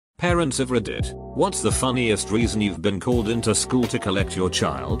Parents of Reddit, what's the funniest reason you've been called into school to collect your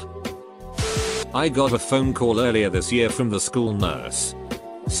child? I got a phone call earlier this year from the school nurse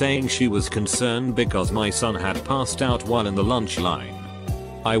saying she was concerned because my son had passed out while in the lunch line.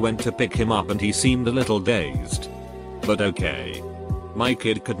 I went to pick him up and he seemed a little dazed. But okay. My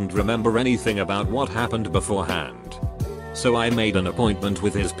kid couldn't remember anything about what happened beforehand. So I made an appointment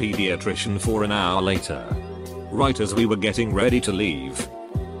with his pediatrician for an hour later. Right as we were getting ready to leave,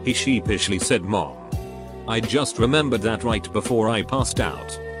 he sheepishly said, "Mom, I just remembered that right before I passed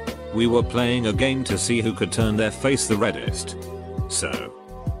out. We were playing a game to see who could turn their face the reddest." So,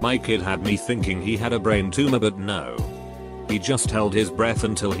 my kid had me thinking he had a brain tumor, but no. He just held his breath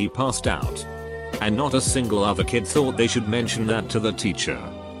until he passed out. And not a single other kid thought they should mention that to the teacher.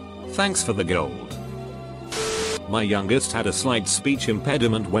 Thanks for the gold. My youngest had a slight speech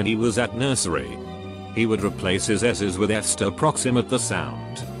impediment when he was at nursery. He would replace his S's with F's to approximate the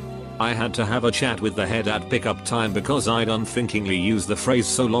sound. I had to have a chat with the head at pickup time because I'd unthinkingly used the phrase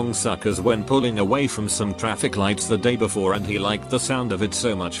 "so long suckers" when pulling away from some traffic lights the day before, and he liked the sound of it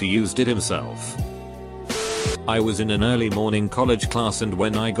so much he used it himself. I was in an early morning college class, and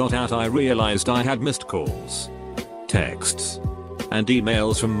when I got out I realized I had missed calls, texts, and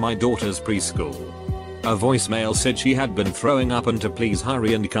emails from my daughter's preschool. A voicemail said she had been throwing up and to please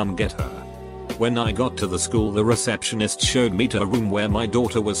hurry and come get her. When I got to the school, the receptionist showed me to a room where my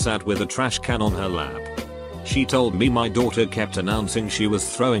daughter was sat with a trash can on her lap. She told me my daughter kept announcing she was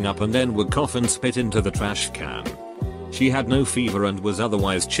throwing up and then would cough and spit into the trash can. She had no fever and was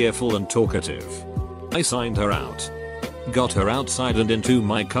otherwise cheerful and talkative. I signed her out, got her outside and into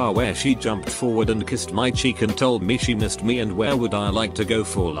my car, where she jumped forward and kissed my cheek and told me she missed me and where would I like to go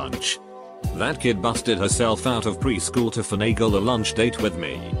for lunch. That kid busted herself out of preschool to finagle a lunch date with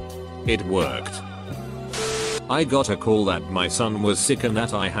me. It worked. I got a call that my son was sick and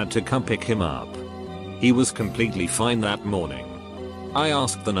that I had to come pick him up. He was completely fine that morning. I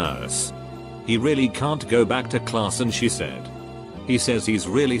asked the nurse. He really can't go back to class, and she said, "He says he's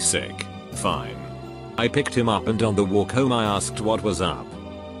really sick." Fine. I picked him up and on the walk home I asked what was up.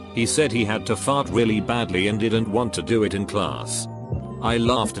 He said he had to fart really badly and didn't want to do it in class. I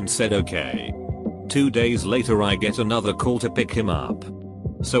laughed and said okay. 2 days later I get another call to pick him up.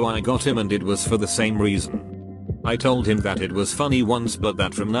 So I got him, and it was for the same reason. I told him that it was funny once, but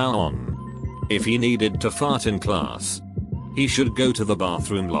that from now on, if he needed to fart in class, he should go to the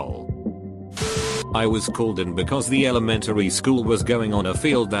bathroom, lol. I was called in because the elementary school was going on a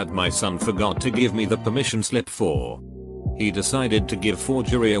field that my son forgot to give me the permission slip for. He decided to give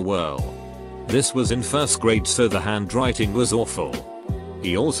forgery a whirl. This was in first grade, so the handwriting was awful.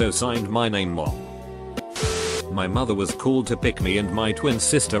 He also signed my name Mom. My mother was called to pick me and my twin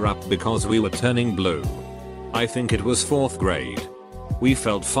sister up because we were turning blue. I think it was 4th grade. We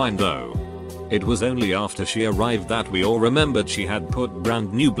felt fine though. It was only after she arrived that we all remembered she had put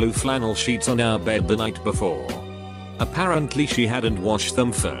brand new blue flannel sheets on our bed the night before. Apparently she hadn't washed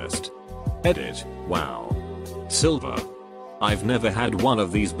them first. Edit. Wow. Silver. I've never had one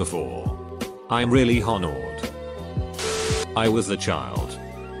of these before. I'm really honored. I was a child.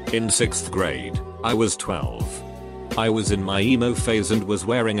 In 6th grade, I was 12. I was in my emo phase and was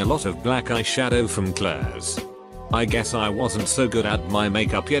wearing a lot of black eyeshadow from Claire's. I guess I wasn't so good at my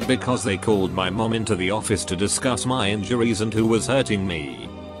makeup yet because they called my mom into the office to discuss my injuries and who was hurting me.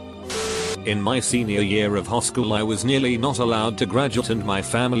 In my senior year of high school I was nearly not allowed to graduate, and my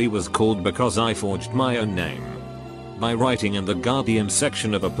family was called because I forged my own name by writing in the Guardian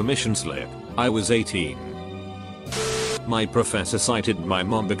section of a permission slip. I was 18. My professor cited my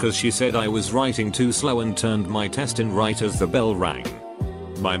mom because she said I was writing too slow and turned my test in right as the bell rang.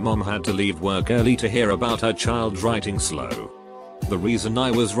 My mom had to leave work early to hear about her child writing slow. The reason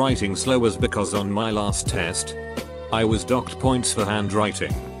I was writing slow was because on my last test, I was docked points for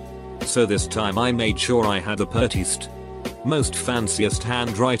handwriting. So this time I made sure I had the prettiest, most fanciest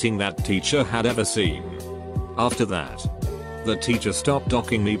handwriting that teacher had ever seen. After that, the teacher stopped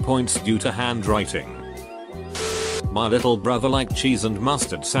docking me points due to handwriting. My little brother liked cheese and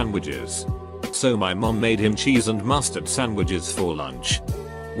mustard sandwiches. So my mom made him cheese and mustard sandwiches for lunch.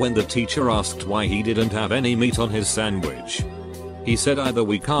 When the teacher asked why he didn't have any meat on his sandwich, he said either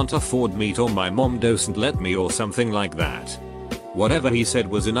we can't afford meat or my mom doesn't let me or something like that. Whatever he said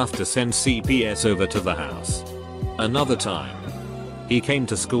was enough to send CPS over to the house. Another time, he came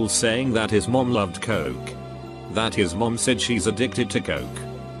to school saying that his mom loved Coke. That his mom said she's addicted to Coke.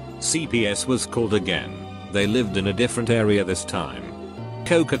 CPS was called again. They lived in a different area this time.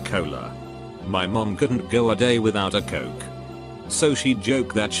 Coca-Cola. My mom couldn't go a day without a Coke. So she'd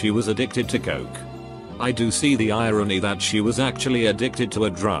joke that she was addicted to Coke. I do see the irony that she was actually addicted to a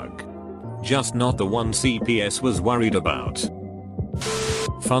drug. Just not the one CPS was worried about.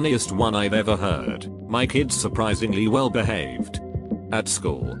 Funniest one I've ever heard. My kid's surprisingly well behaved. At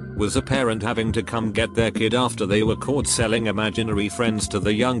school, was a parent having to come get their kid after they were caught selling imaginary friends to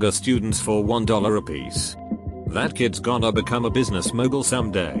the younger students for $1 apiece. That kid's gonna become a business mogul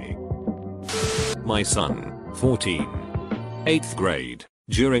someday. My son, 14. 8th grade,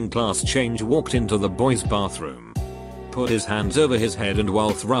 during class change walked into the boys' bathroom. Put his hands over his head and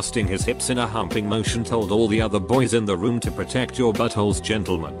while thrusting his hips in a humping motion told all the other boys in the room to protect your buttholes,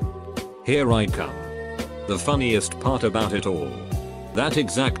 gentlemen. Here I come. The funniest part about it all. That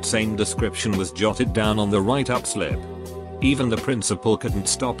exact same description was jotted down on the write-up slip. Even the principal couldn't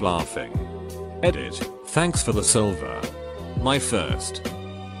stop laughing. Edit. Thanks for the silver. My first.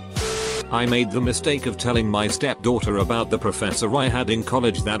 I made the mistake of telling my stepdaughter about the professor I had in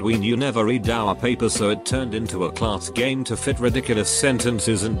college that we knew never read our papers, so it turned into a class game to fit ridiculous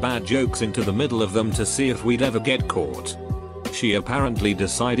sentences and bad jokes into the middle of them to see if we'd ever get caught. She apparently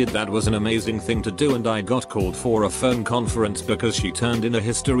decided that was an amazing thing to do and I got called for a phone conference because she turned in a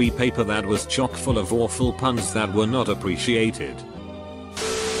history paper that was chock full of awful puns that were not appreciated.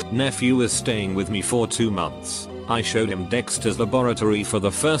 Nephew is staying with me for 2 months. I showed him Dexter's Laboratory for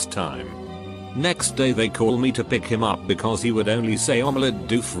the first time. Next day they call me to pick him up because he would only say omelette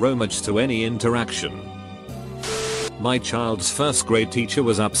du fromage to any interaction. My child's first grade teacher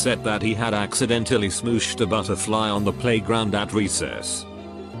was upset that he had accidentally smooshed a butterfly on the playground at recess.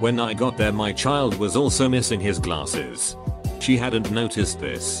 When I got there my child was also missing his glasses. She hadn't noticed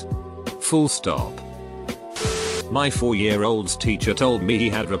this. Full stop. My 4-year-old's teacher told me he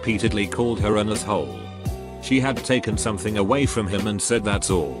had repeatedly called her an asshole. She had taken something away from him and said that's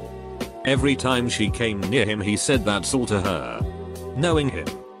all. Every time she came near him he said that's all to her. Knowing him,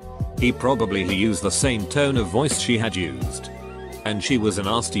 he used the same tone of voice she had used. And she was a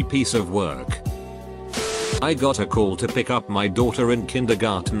nasty piece of work. I got a call to pick up my daughter in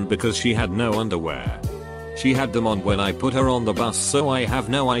kindergarten because she had no underwear. She had them on when I put her on the bus, so I have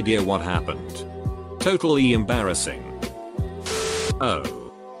no idea what happened. Totally embarrassing. Oh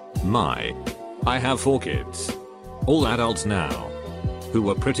my. I have 4 kids. All adults now. Who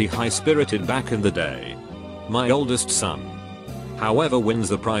were pretty high-spirited back in the day. My oldest son, however, wins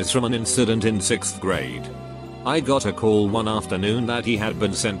the prize from an incident in 6th grade. I got a call one afternoon that he had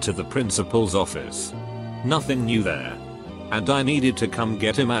been sent to the principal's office. Nothing new there. And I needed to come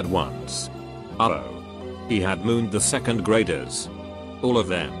get him at once. Uh-oh. He had mooned the 2nd graders. All of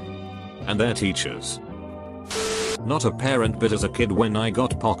them. And their teachers. Not a parent but as a kid when I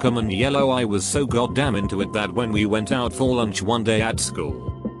got Pokemon Yellow I was so goddamn into it that when we went out for lunch one day at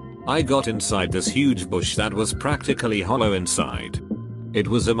school, I got inside this huge bush that was practically hollow inside. It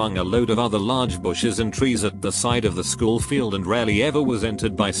was among a load of other large bushes and trees at the side of the school field and rarely ever was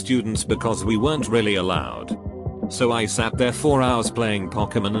entered by students because we weren't really allowed. So I sat there for hours playing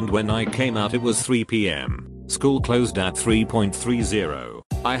Pokemon and when I came out it was 3 PM. School closed at 3:30.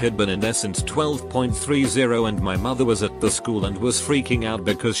 I had been in there since 12:30 and my mother was at the school and was freaking out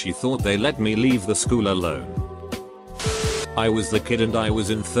because she thought they let me leave the school alone. I was the kid and I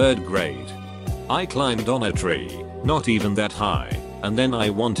was in 3rd grade. I climbed on a tree, not even that high, and then I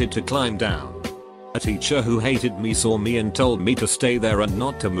wanted to climb down. A teacher who hated me saw me and told me to stay there and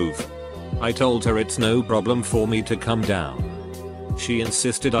not to move. I told her it's no problem for me to come down. She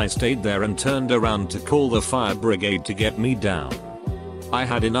insisted I stayed there and turned around to call the fire brigade to get me down. I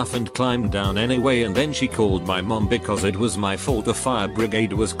had enough and climbed down anyway, and then she called my mom because it was my fault the fire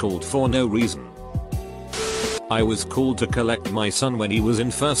brigade was called for no reason. I was called to collect my son when he was in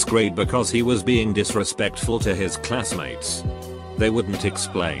 1st grade because he was being disrespectful to his classmates. They wouldn't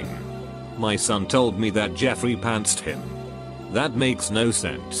explain. My son told me that Jeffrey pantsed him. That makes no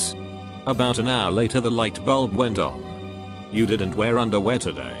sense. About an hour later the light bulb went on. You didn't wear underwear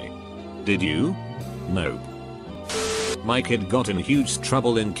today, did you? Nope. My kid got in huge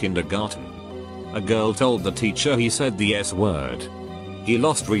trouble in kindergarten. A girl told the teacher he said the S word. He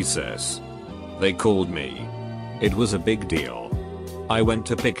lost recess. They called me. It was a big deal. I went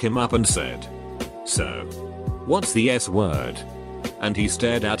to pick him up and said, "So, what's the S word?" And he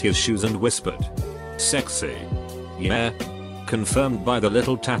stared at his shoes and whispered, "Sexy." Yeah. Confirmed by the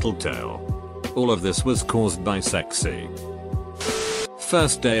little tattletale. All of this was caused by sexy.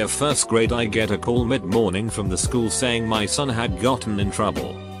 First day of 1st grade I get a call mid-morning from the school saying my son had gotten in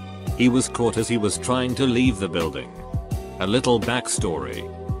trouble. He was caught as he was trying to leave the building. A little backstory.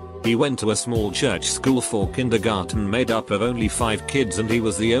 He went to a small church school for kindergarten made up of only 5 kids and he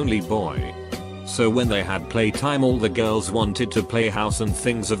was the only boy. So when they had playtime, all the girls wanted to play house and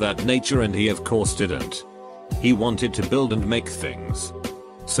things of that nature, and he of course didn't. He wanted to build and make things.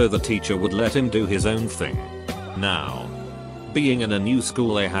 So the teacher would let him do his own thing. Now, being in a new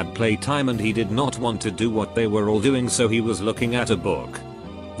school, they had playtime and he did not want to do what they were all doing, so he was looking at a book.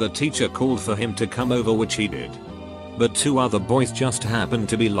 The teacher called for him to come over, which he did. But 2 other boys just happened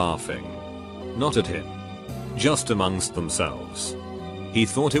to be laughing. Not at him. Just amongst themselves. He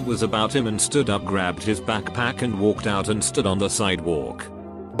thought it was about him and stood up, grabbed his backpack and walked out and stood on the sidewalk.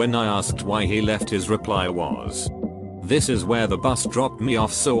 When I asked why he left, his reply was, "This is where the bus dropped me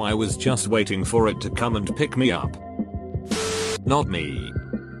off, so I was just waiting for it to come and pick me up." Not me.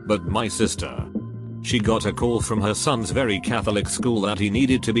 But my sister. She got a call from her son's very Catholic school that he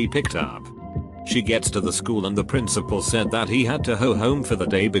needed to be picked up. She gets to the school and the principal said that he had to go home for the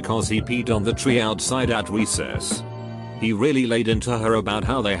day because he peed on the tree outside at recess. He really laid into her about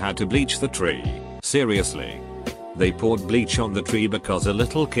how they had to bleach the tree. Seriously. They poured bleach on the tree because a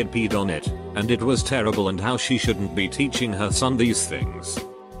little kid peed on it, and it was terrible, and how she shouldn't be teaching her son these things.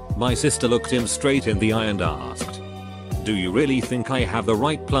 My sister looked him straight in the eye and asked, "Do you really think I have the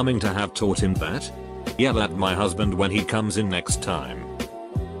right plumbing to have taught him that? Yell at my husband when he comes in next time."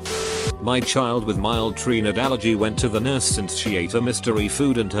 My child with mild tree nut allergy went to the nurse since she ate a mystery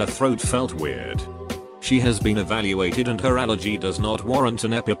food and her throat felt weird. She has been evaluated and her allergy does not warrant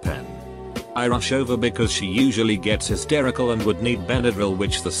an EpiPen. I rush over because she usually gets hysterical and would need Benadryl,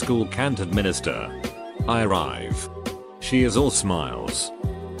 which the school can't administer. I arrive. She is all smiles.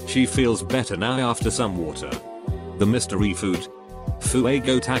 She feels better now after some water. The mystery food?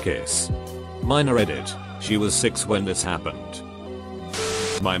 Fuego Takis. Minor edit, she was 6 when this happened.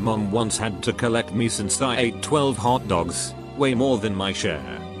 My mom once had to collect me since I ate 12 hot dogs, way more than my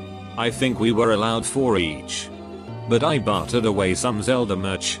share. I think we were allowed 4 each. But I bartered away some Zelda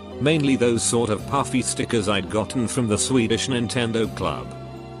merch, mainly those sort of puffy stickers I'd gotten from the Swedish Nintendo Club.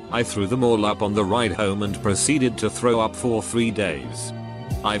 I threw them all up on the ride home and proceeded to throw up for 3 days.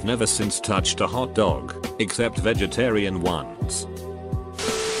 I've never since touched a hot dog, except vegetarian ones.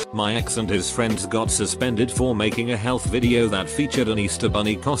 My ex and his friends got suspended for making a health video that featured an Easter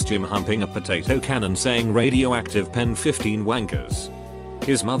bunny costume humping a potato can and saying radioactive pen 15 wankers.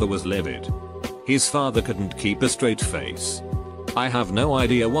 His mother was livid. His father couldn't keep a straight face. I have no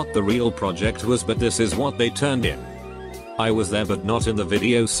idea what the real project was, but this is what they turned in. I was there but not in the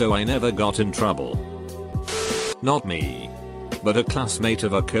video, so I never got in trouble. Not me. But a classmate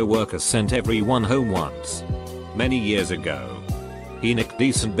of a co-worker sent everyone home once. Many years ago. He nicked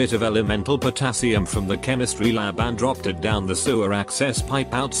decent bit of elemental potassium from the chemistry lab and dropped it down the sewer access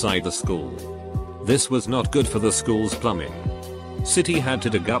pipe outside the school. This was not good for the school's plumbing. City had to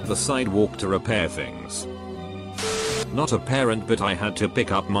dig up the sidewalk to repair things. Not a parent, but I had to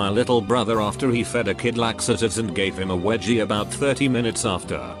pick up my little brother after he fed a kid laxatives and gave him a wedgie about 30 minutes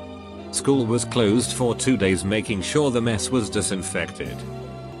after. School was closed for 2 days, making sure the mess was disinfected.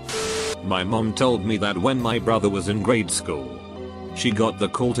 My mom told me that when my brother was in grade school, she got the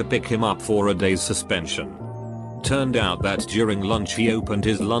call to pick him up for a day's suspension. Turned out that during lunch he opened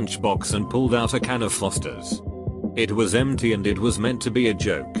his lunchbox and pulled out a can of Foster's. It was empty and it was meant to be a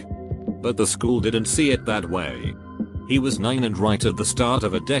joke. But the school didn't see it that way. He was 9 and right at the start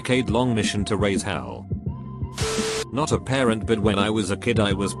of a decade-long mission to raise hell. Not a parent, but when I was a kid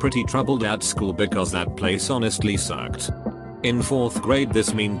I was pretty troubled at school because that place honestly sucked. In 4th grade,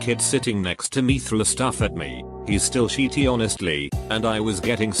 this mean kid sitting next to me threw stuff at me. He's still shitty honestly, and I was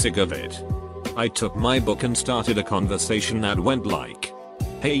getting sick of it. I took my book and started a conversation that went like,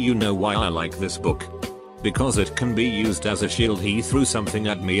 "Hey, you know why I like this book? Because it can be used as a shield." He threw something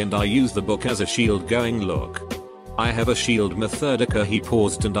at me and I used the book as a shield, going, "Look. I have a shield Methodika." He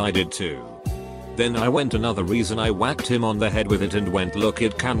paused and I did too. Then I went another reason. I whacked him on the head with it and went, "Look,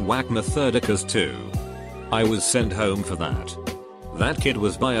 it can whack Methodikas too." I was sent home for that. That kid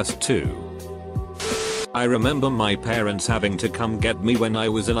was biased too. I remember my parents having to come get me when I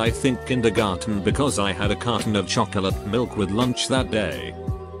was in, I think, kindergarten because I had a carton of chocolate milk with lunch that day.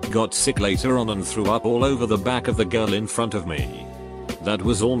 Got sick later on and threw up all over the back of the girl in front of me. That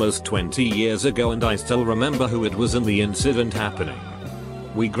was almost 20 years ago and I still remember who it was and the incident happening.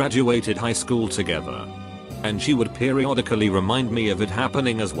 We graduated high school together. And she would periodically remind me of it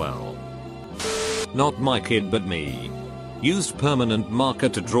happening as well. Not my kid but me. Used permanent marker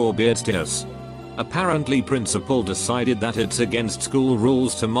to draw beard stickers. Apparently principal decided that it's against school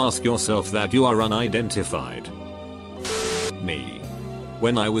rules to mask yourself, that you are unidentified. Me.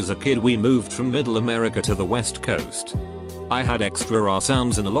 When I was a kid we moved from Middle America to the West Coast. I had extra R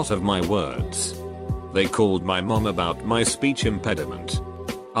sounds in a lot of my words. They called my mom about my speech impediment.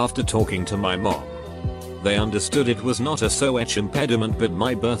 After talking to my mom, they understood it was not a SOH impediment but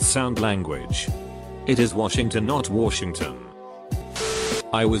my birth sound language. It is Washington, not Washington.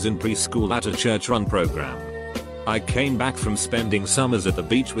 I was in preschool at a church run program. I came back from spending summers at the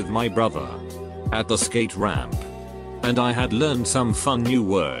beach with my brother at the skate ramp, and I had learned some fun new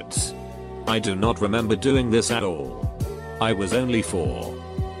words. I do not remember doing this at all. I was only 4.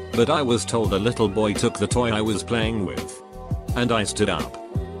 But I was told a little boy took the toy I was playing with. And I stood up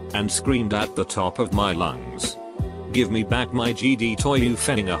and screamed at the top of my lungs, "Give me back my GD toy, you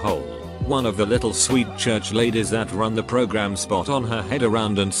fenning a hole." One of the little sweet church ladies that run the program spot on her head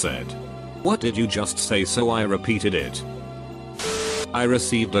around and said, "What did you just say?" So I repeated it. I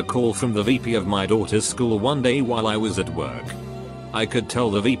received a call from the VP of my daughter's school one day while I was at work. I could tell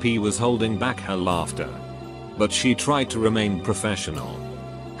the VP was holding back her laughter, but she tried to remain professional.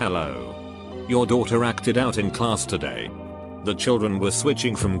 "Hello. Your daughter acted out in class today. The children were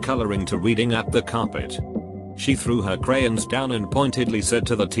switching from coloring to reading at the carpet. She threw her crayons down and pointedly said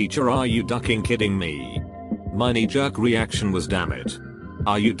to the teacher, 'Are you ducking kidding me?' My knee-jerk reaction was, 'Damn it.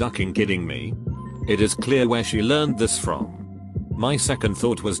 Are you ducking kidding me?' It is clear where she learned this from. My second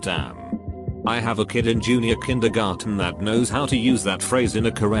thought was, damn. I have a kid in junior kindergarten that knows how to use that phrase in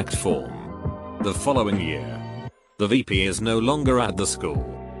a correct form." The following year, the VP is no longer at the school.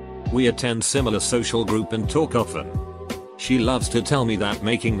 We attend similar social group and talk often. She loves to tell me that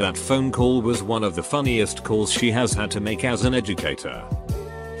making that phone call was one of the funniest calls she has had to make as an educator.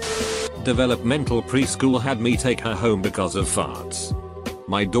 Developmental preschool had me take her home because of farts.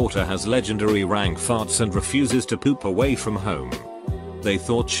 My daughter has legendary rank farts and refuses to poop away from home. They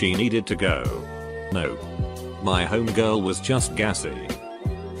thought she needed to go. No. My homegirl was just gassy.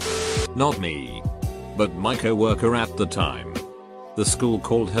 Not me, but my co-worker at the time. The school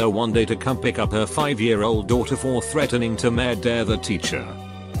called her one day to come pick up her 5-year-old daughter for threatening to murder the teacher.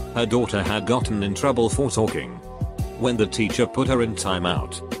 Her daughter had gotten in trouble for talking. When the teacher put her in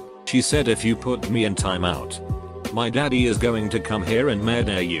timeout, she said, "If you put me in timeout, my daddy is going to come here and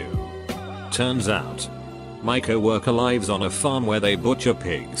murder you." Turns out, my co-worker lives on a farm where they butcher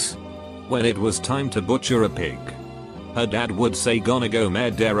pigs. When it was time to butcher a pig, her dad would say, "Gonna go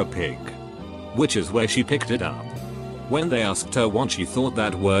murder a pig," which is where she picked it up. When they asked her what she thought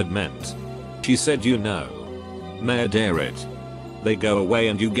that word meant, she said, "You know, murder it. They go away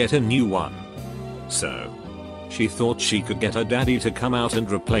and you get a new one." So, she thought she could get her daddy to come out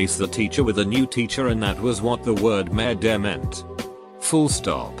and replace the teacher with a new teacher, and that was what the word murder meant. Full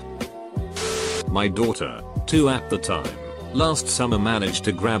stop. My daughter, 2 at the time, last summer managed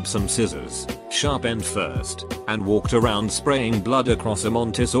to grab some scissors, sharp end first, and walked around spraying blood across a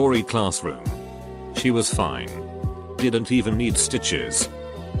Montessori classroom. She was fine. Didn't even need stitches.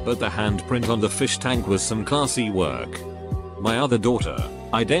 But the handprint on the fish tank was some classy work. My other daughter,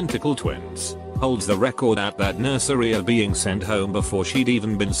 identical twins, holds the record at that nursery of being sent home before she'd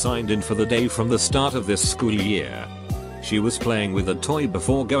even been signed in for the day from the start of this school year. She was playing with a toy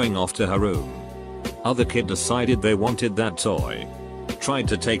before going off to her room. Other kid decided they wanted that toy. Tried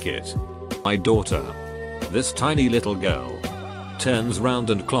to take it. My daughter, this tiny little girl, turns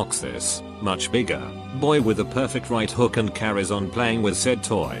round and clocks this, much bigger, boy with a perfect right hook and carries on playing with said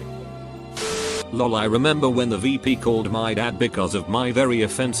toy. Lol, I remember when the VP called my dad because of my very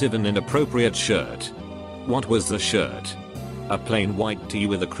offensive and inappropriate shirt. What was the shirt? A plain white tee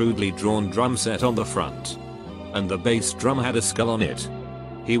with a crudely drawn drum set on the front. And the bass drum had a skull on it.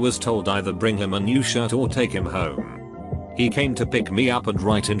 He was told either bring him a new shirt or take him home. He came to pick me up, and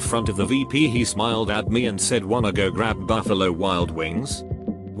right in front of the VP he smiled at me and said, "Wanna go grab Buffalo Wild Wings?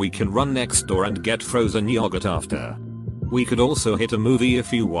 We can run next door and get frozen yogurt after. We could also hit a movie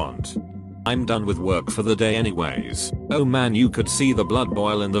if you want. I'm done with work for the day anyways." Oh man, you could see the blood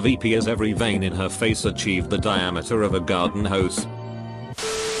boil in the VP as every vein in her face achieved the diameter of a garden hose.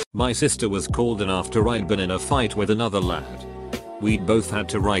 My sister was called in after I'd been in a fight with another lad. We'd both had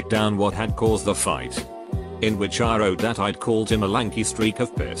to write down what had caused the fight, in which I wrote that I'd called him a lanky streak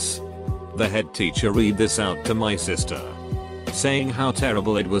of piss. The head teacher read this out to my sister, saying how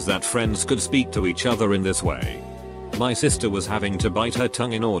terrible it was that friends could speak to each other in this way. My sister was having to bite her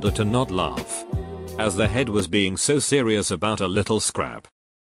tongue in order to not laugh, as the head was being so serious about a little scrap.